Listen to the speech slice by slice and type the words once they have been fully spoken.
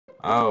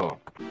Oh,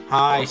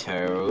 hi,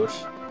 Toad.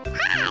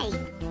 Hi!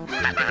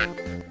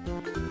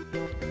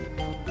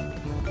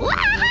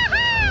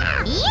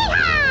 Wahaha!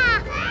 Yeehaw!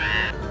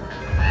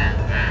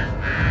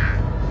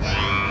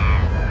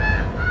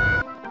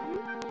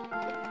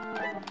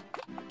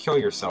 Kill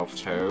yourself,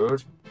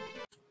 Toad.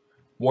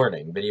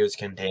 Warning, videos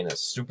contain a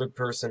stupid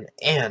person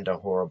and a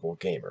horrible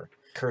gamer.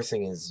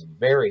 Cursing is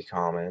very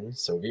common,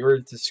 so viewer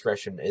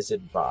discretion is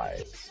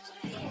advised.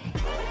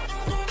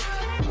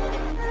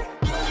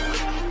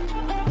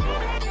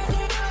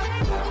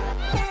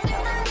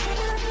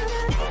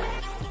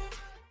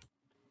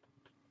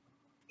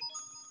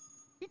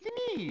 It's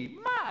me,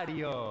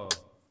 Mario!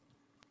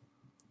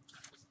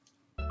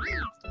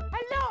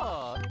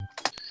 Hello!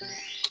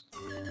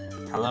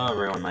 Hello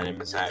everyone, my name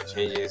is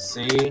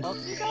JJC.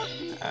 Okie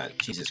dokie.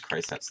 Jesus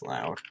Christ, that's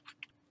loud.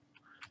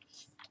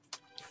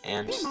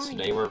 And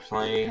today we're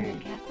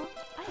playing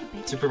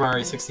Super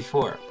Mario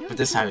 64. But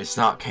this time it's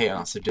not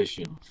Chaos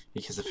Edition,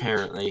 because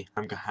apparently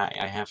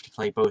I have to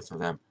play both of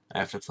them. I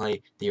have to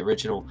play the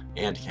original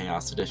and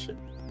Chaos Edition.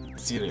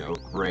 It's gonna go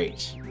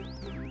great.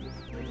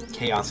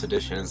 Chaos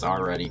Edition is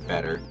already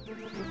better.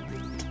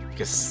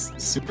 Because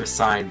Super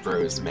Sign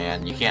Bros,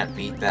 man, you can't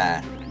beat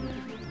that.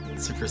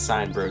 Super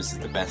Sign Bros is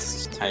the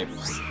best type.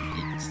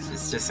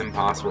 It's just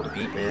impossible to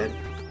beat, man.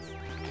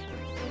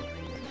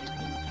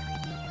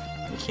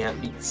 You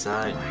can't beat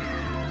Sign.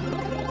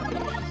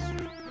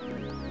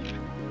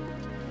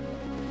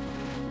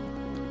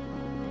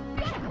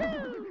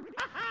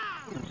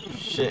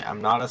 Shit,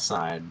 I'm not a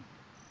Sign.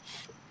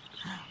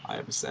 I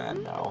am sad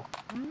now.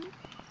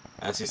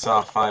 As you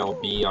saw, File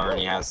B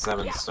already has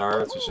 7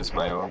 stars, which is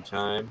my own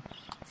time.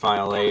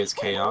 File A is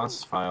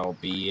Chaos, File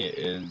B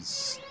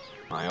is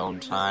my own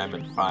time,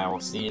 and File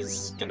C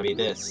is gonna be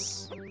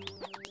this.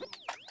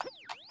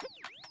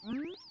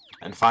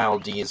 And File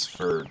D is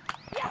for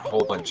a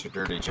whole bunch of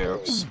dirty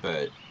jokes,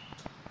 but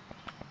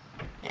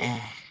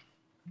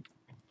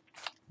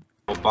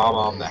I'll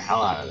bomb the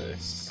hell out of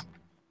this.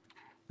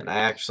 And I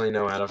actually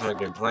know how to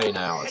fucking play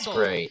now, it's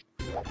great.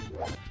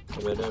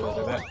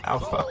 Oh,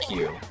 fuck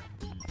you.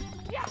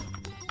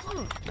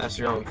 That's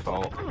your own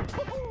fault.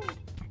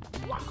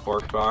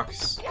 Cork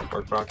box?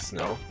 Cork box,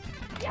 no.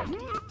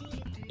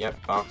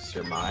 Yep, box,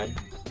 you're mine.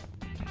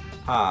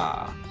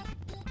 Ah.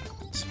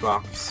 This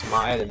box,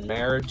 mine in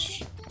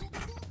marriage.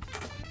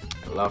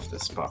 I love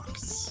this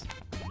box.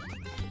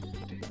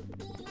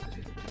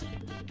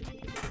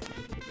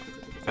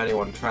 If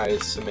anyone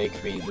tries to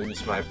make me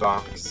lose my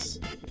box,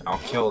 I'll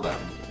kill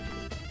them.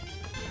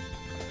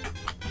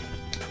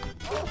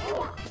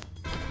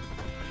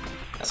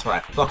 That's what I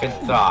fucking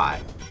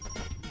thought.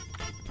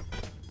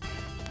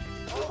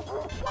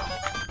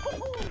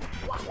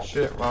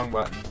 Shit, wrong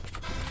button.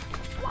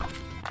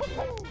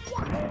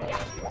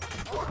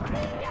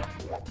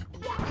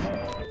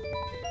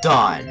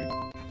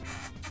 Done.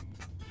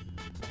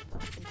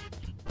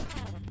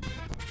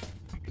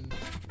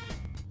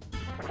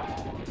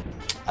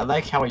 I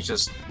like how he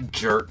just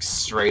jerks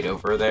straight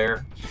over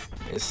there.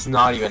 It's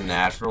not even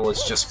natural,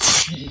 it's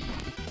just Here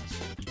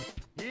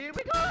we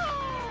go!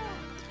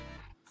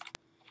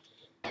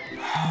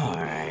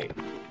 Alright.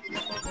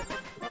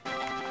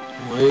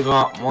 We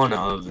got one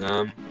of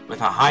them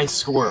with a high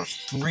score of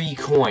 3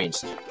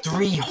 coins.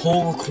 3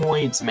 whole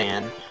coins,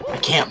 man. I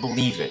can't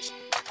believe it.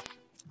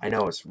 I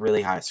know, it's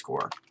really high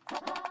score.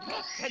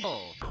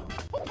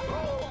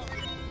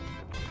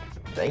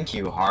 Thank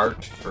you,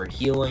 Heart, for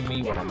healing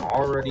me when I'm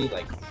already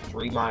like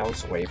 3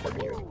 miles away from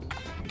you.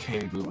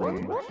 Okay, boo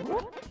boo.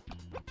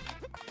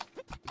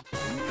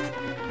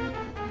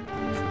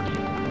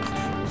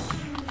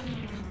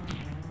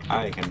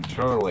 I can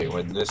totally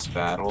win this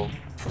battle.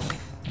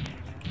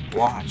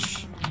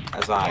 Watch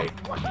as I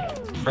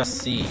press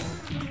C.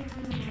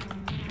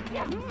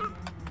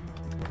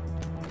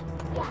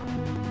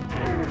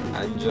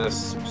 And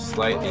just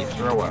slightly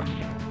throw him.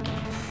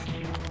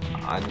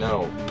 I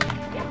know.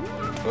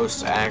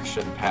 Most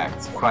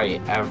action-packed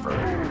fight ever.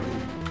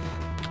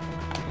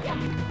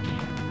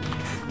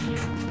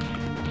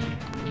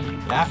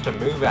 You have to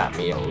move at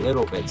me a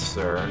little bit,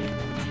 sir.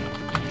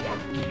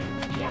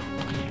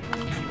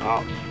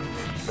 Oh,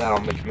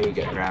 that'll make me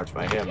get grabbed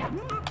by him.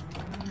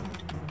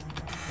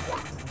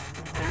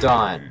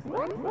 Done.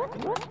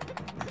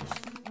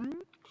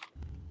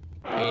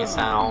 Hey,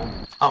 Sal.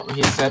 Oh,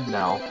 he said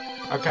no.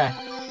 Okay.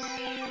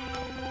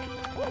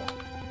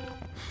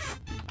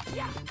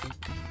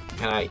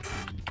 Can I?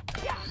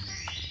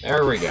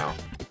 There we go.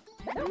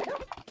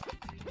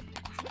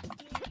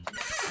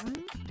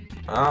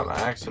 Oh,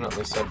 I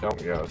accidentally said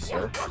don't go,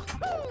 sir.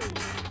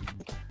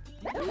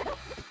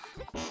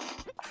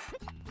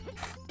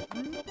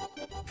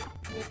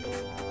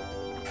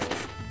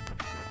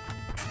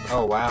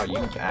 Oh wow, you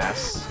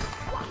ass.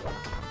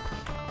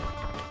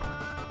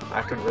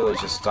 I could really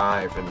just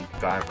dive and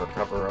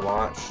recover, or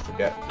launch to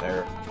get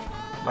there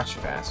much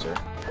faster.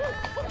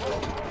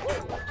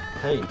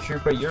 Hey,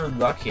 Koopa, you're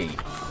lucky.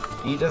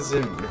 You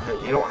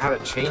don't have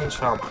a chain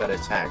chomp that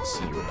attacks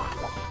you.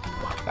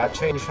 that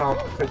chain chomp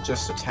could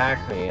just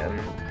attack me, and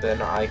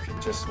then I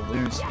could just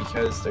lose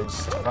because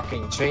there's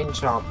fucking chain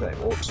chomp that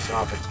won't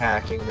stop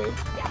attacking me.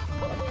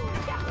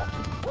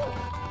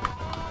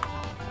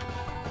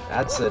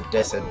 That's a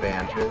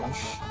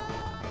disadvantage.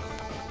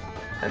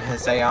 And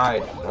his AI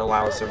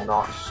allows him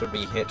not to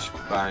be hit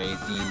by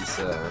these,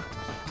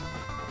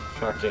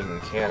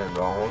 fucking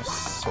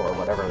cannonballs, or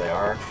whatever they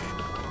are.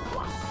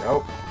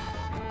 Nope.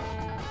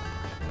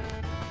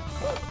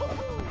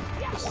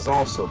 This is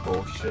also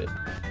bullshit.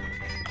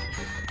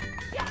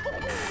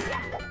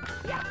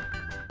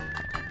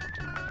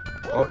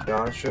 Oh,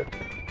 dodge it.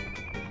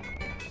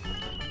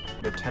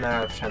 The 10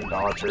 out of 10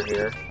 dodger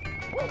here.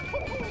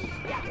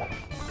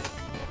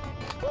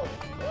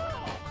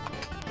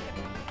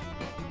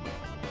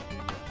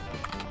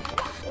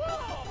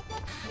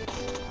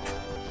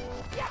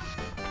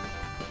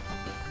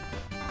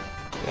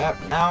 Yep,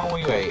 now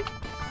we wait.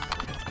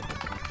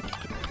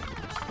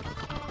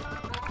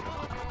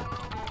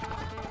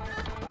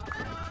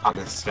 Oh,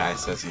 this guy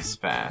says he's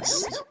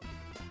fast.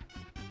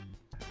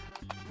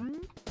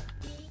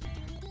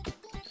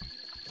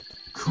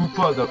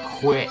 Koopa the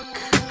Quick.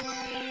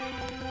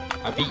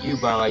 I beat you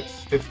by like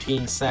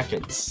 15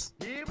 seconds.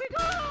 Here we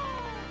go!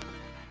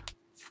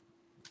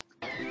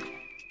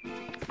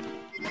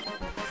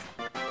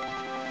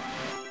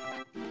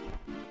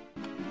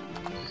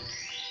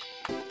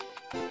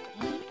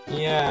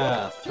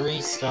 Yeah,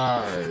 3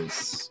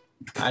 stars.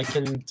 I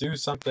can do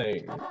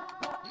something.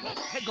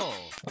 Go.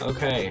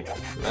 Okay,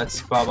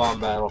 let's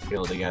Bob-omb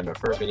Battlefield again, but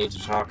first we need to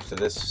talk to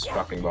this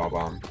fucking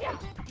Bob-omb.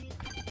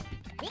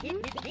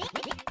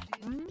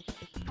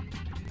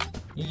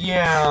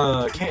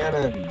 Yeah,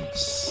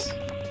 cannons!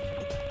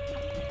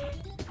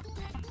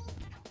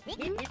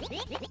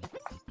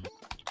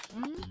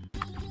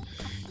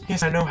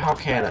 Yes, I know how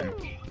cannon.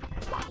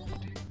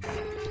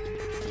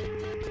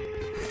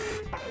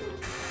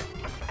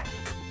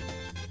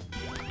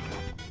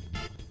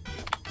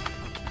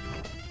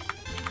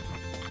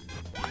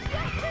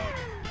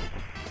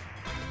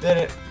 Did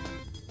it.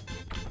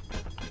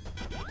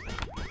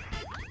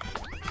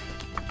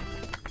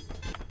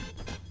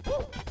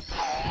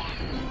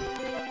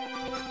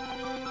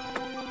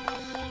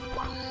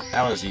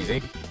 That was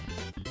easy.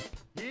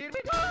 Here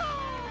we go.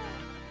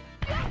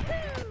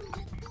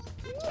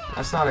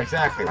 That's not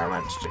exactly where I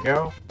meant to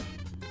go.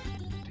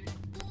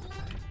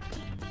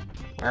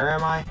 Where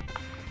am I?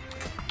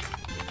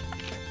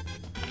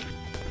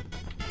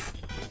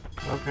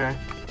 Okay.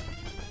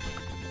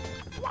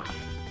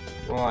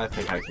 Well, I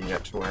think I can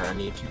get to where I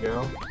need to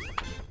go.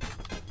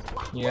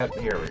 Yep,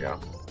 here we go.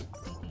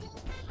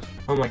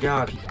 Oh my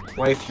god,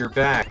 wife, you're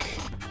back!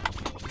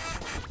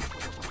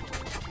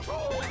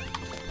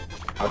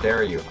 How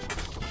dare you?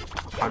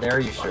 How dare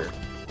you, sir?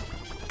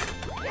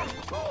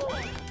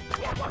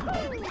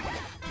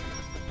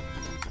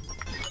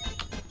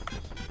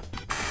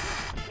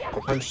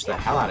 I'll punch the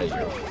hell out of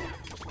you.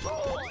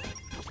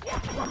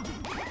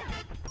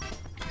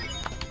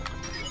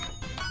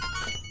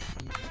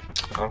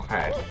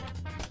 Okay.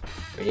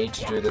 We need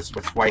to do this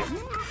with wife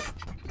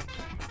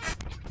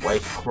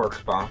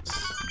Quirk box.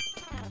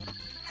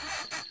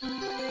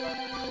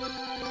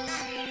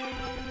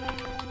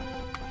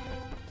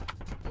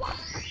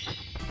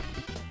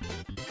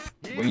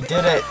 We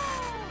did it!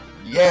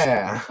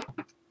 Yeah!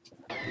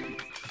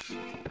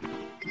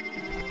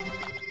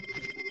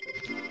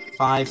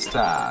 5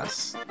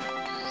 stars.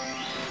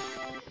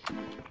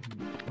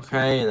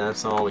 Okay,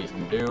 that's all we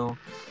can do.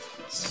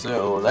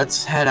 So,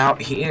 let's head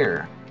out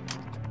here.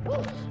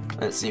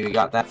 Let's see, we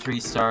got that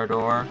 3-star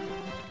door.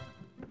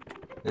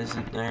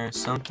 Isn't there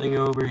something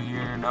over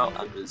here? No,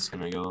 I'm just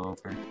gonna go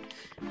over.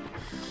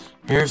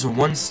 Here's a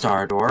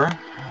 1-star door.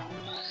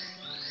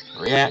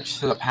 React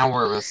to the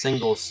power of a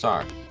single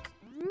star.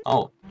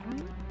 Oh.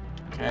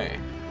 Okay.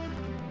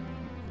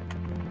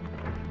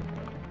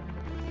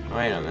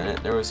 Wait a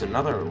minute, there was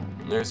another...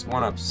 There's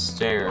one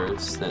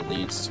upstairs that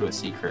leads to a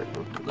secret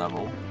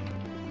level.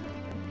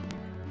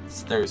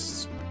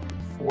 There's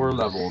 4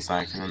 levels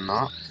I can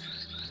unlock.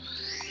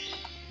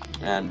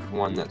 And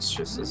one that's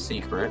just a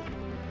secret.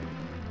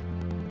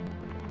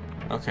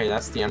 Okay,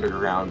 that's the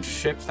underground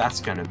ship.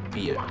 That's gonna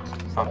be a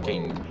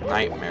fucking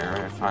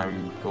nightmare if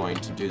I'm going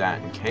to do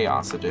that in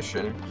Chaos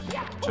Edition,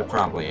 which I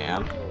probably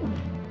am.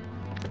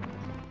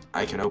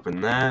 I can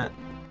open that,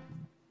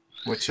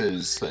 which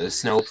is a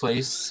snow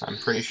place, I'm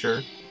pretty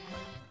sure.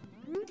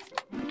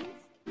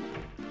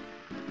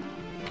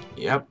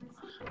 Yep.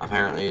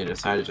 Apparently I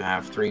decided to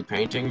have 3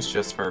 paintings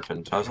just for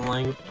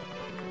tussling.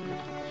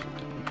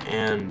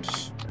 And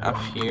up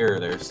here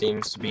there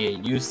seems to be a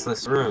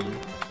useless room,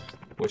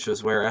 which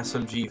is where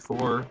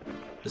SMG4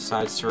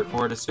 decides to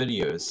record his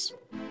videos.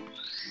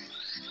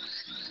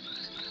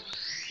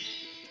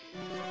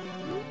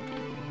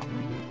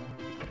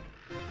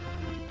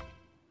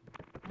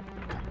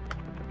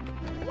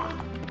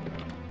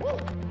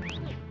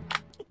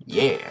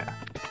 Yeah.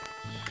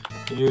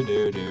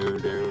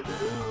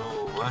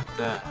 What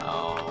the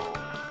hell?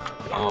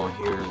 Oh,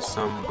 here's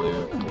some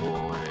blue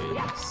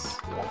coins.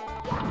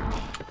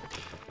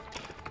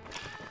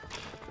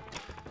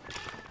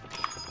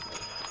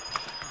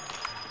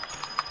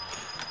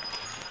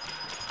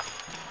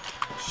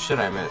 shit,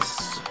 I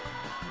missed.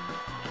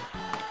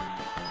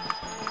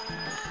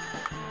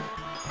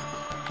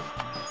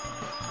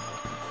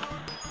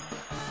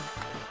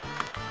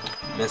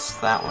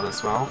 Missed that one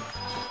as well.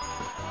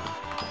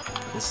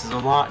 This is a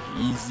lot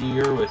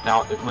easier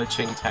without the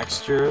glitching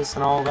textures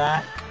and all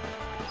that.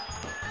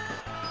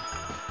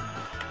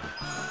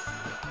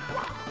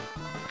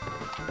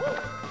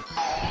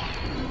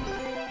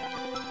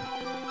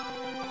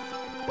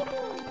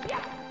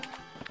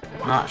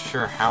 Not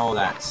sure how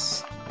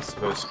that's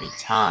supposed to be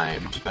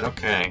timed, but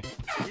okay.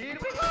 Here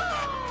we go!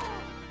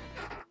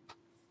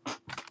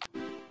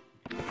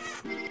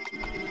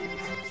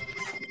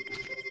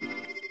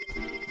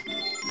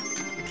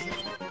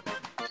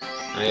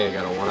 Hey, I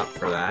got a 1-up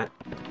for that.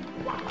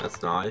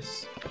 That's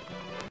nice.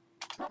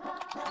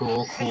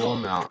 Cool, cool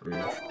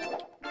mountain.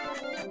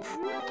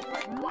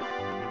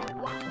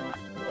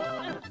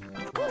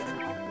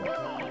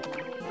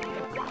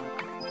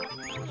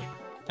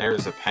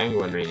 There's a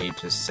penguin we need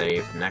to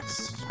save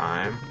next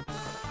time.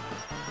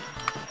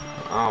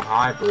 Oh,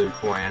 hi, Blue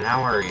Coin.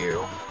 How are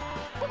you?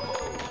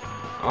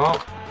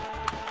 Oh.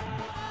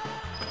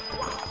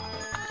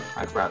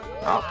 I'd rather...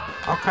 Oh,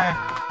 okay.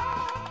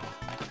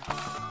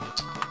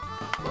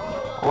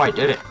 Oh, I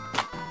did it.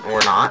 Or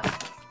not.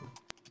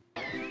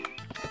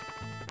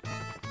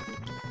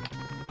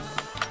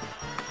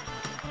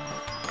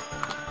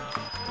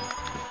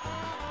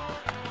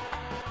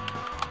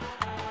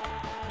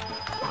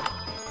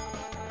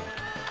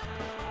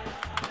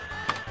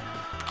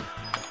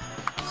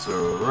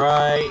 So,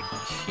 right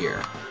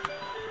here.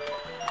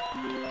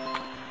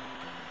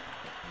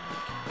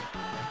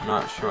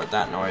 Not sure what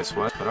that noise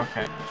was, but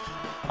okay.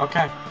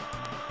 Okay.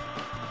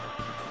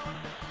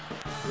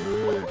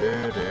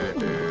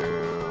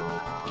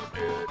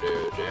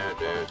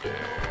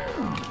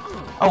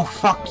 Oh,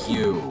 fuck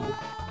you!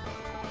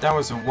 That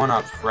was a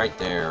 1-up right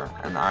there,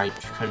 and I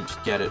couldn't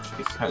get it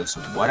because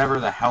whatever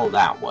the hell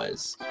that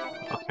was.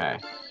 Okay.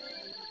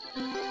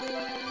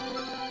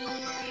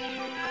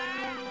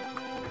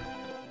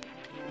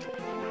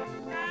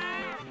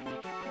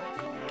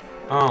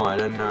 Oh, I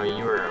didn't know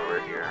you were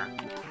over here.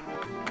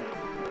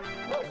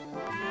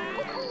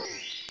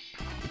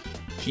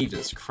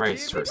 Jesus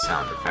Christ, her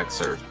sound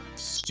effects are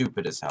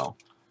stupid as hell.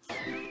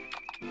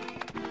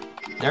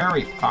 There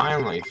we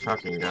finally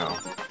fucking go.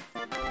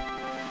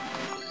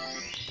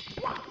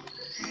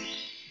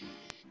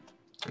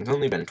 It's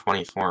only been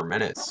 24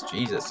 minutes.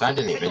 Jesus, I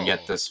didn't even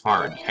get this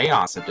far in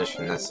Chaos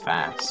Edition this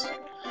fast.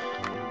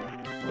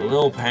 The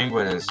little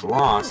penguin is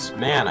lost.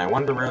 Man, I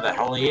wonder where the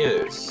hell he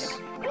is.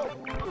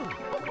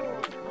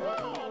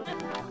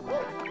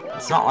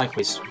 It's not like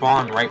we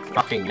spawn right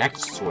fucking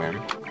next to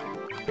him.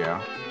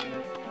 Yeah.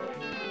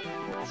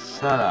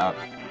 Shut up.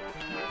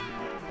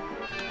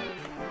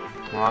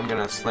 Well, I'm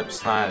gonna slip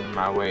slide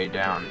my way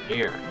down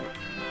here.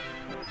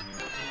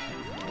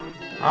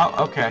 Oh,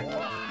 okay.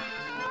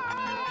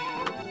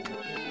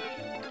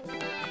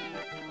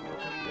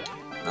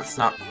 That's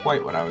not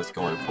quite what I was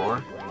going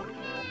for.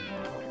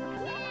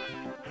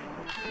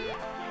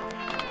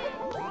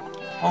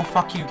 Oh,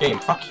 fuck you, game.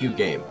 Fuck you,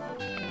 game.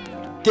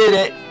 Did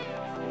it!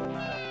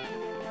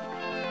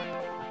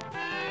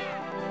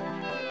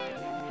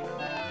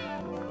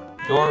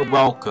 You're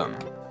welcome.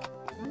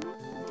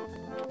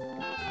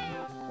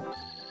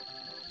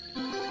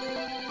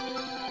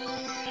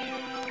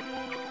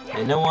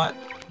 You know what?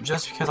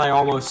 Just because I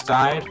almost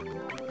died,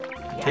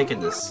 I'm taking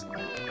this.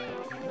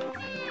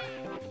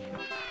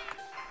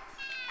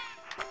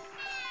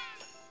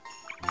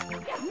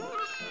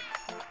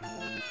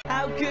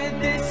 How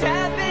could this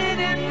happen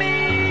to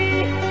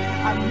me?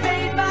 I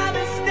made my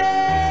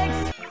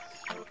mistakes.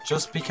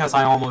 Just because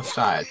I almost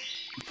died.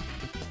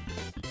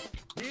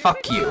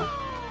 Fuck you.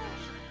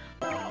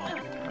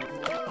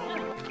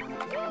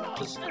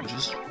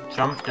 Just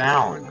jump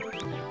down.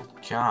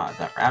 God,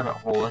 that rabbit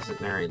hole isn't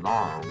very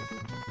long.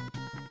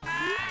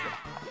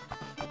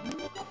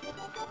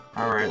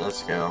 Alright,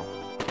 let's go.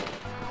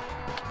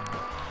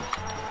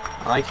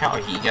 I like how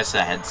he gets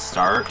a head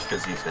start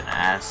because he's an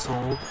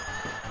asshole.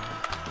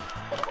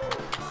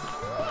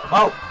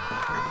 Oh!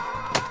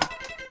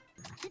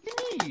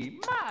 It's me,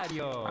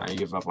 Mario! I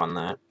give up on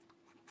that.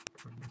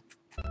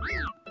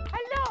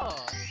 Hello!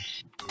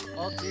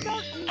 Okie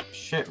dokie!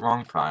 Shit,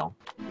 wrong file.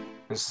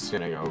 This is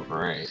gonna go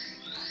great.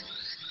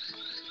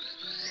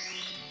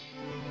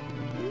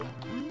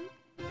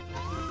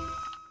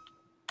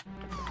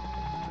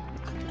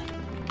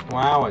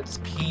 Wow, it's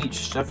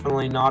Peach.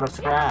 Definitely not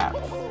a trap.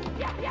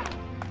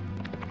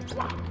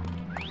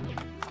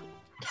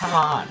 Come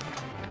on.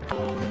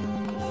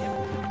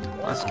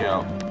 Let's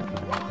go.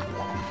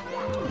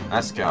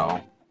 Let's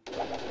go.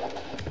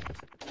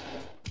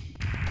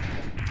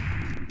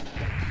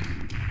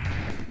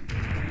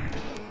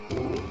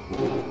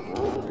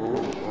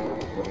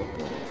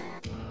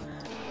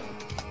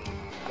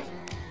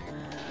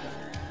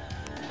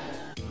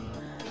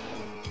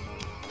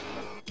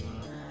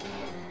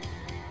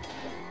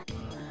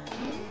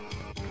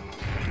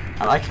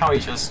 I like how he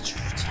just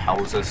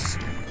tells us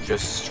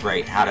just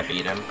straight how to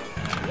beat him.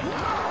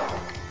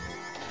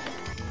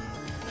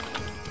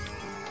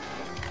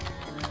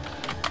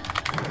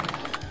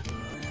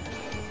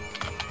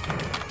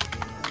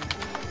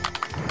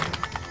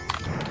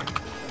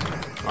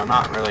 I'm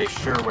not really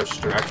sure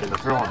which direction to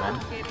throw him in.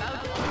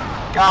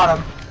 Got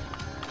him!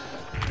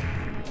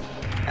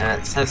 And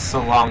it says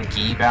so long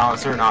Gee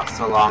Bowser, not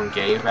so long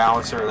gay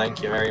Bowser,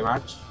 thank you very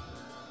much.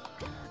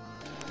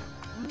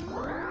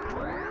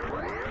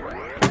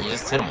 You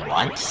just hit him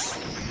once?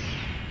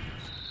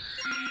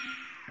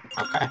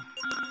 Okay.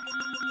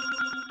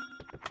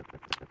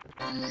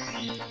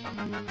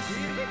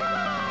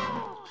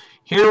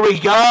 Here we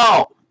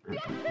go!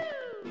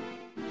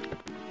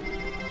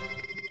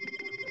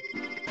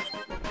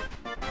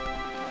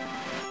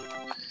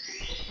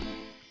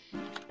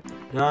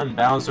 Done,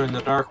 Bowser in the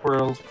Dark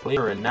World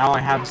clear, and now I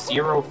have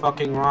 0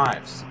 fucking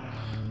lives.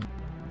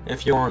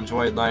 If you all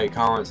enjoyed, like,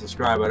 comment,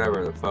 subscribe,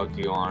 whatever the fuck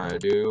you wanna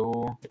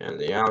do. And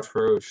the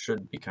outro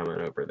should be coming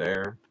over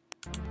there.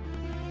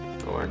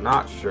 Or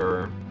not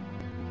sure.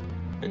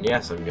 And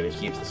yes, I'm gonna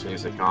keep this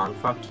music on,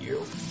 fuck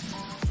you.